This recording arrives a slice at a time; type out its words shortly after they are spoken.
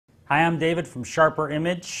Hi, I'm David from Sharper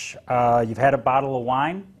Image. You've had a bottle of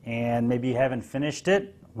wine and maybe you haven't finished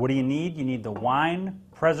it. What do you need? You need the wine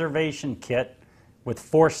preservation kit with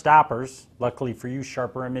 4 stoppers. Luckily for you,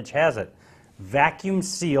 Sharper Image has it. Vacuum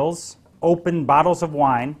seals, open bottles of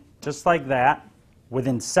wine, just like that,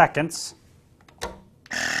 within seconds.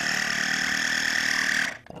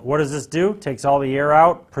 What does this do? Takes all the air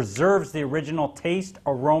out, preserves the original taste,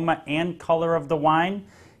 aroma, and color of the wine,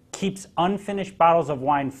 keeps unfinished bottles of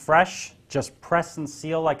wine fresh. Just press and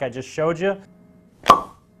seal like I just showed you.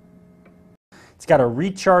 It's got a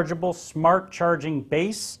rechargeable smart charging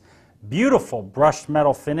base, beautiful brushed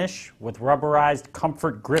metal finish with rubberized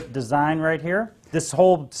comfort grip design right here. This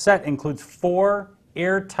whole set includes 4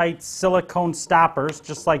 airtight silicone stoppers,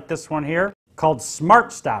 just like this one here, called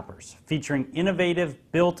Smart Stoppers, featuring innovative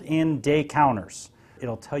built-in day counters.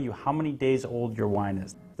 It'll tell you how many days old your wine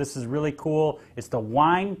is. This is really cool. It's the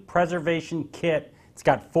wine preservation kit. It's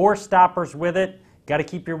got 4 stoppers with it. Got to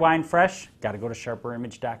keep your wine fresh? Got to go to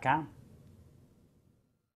sharperimage.com.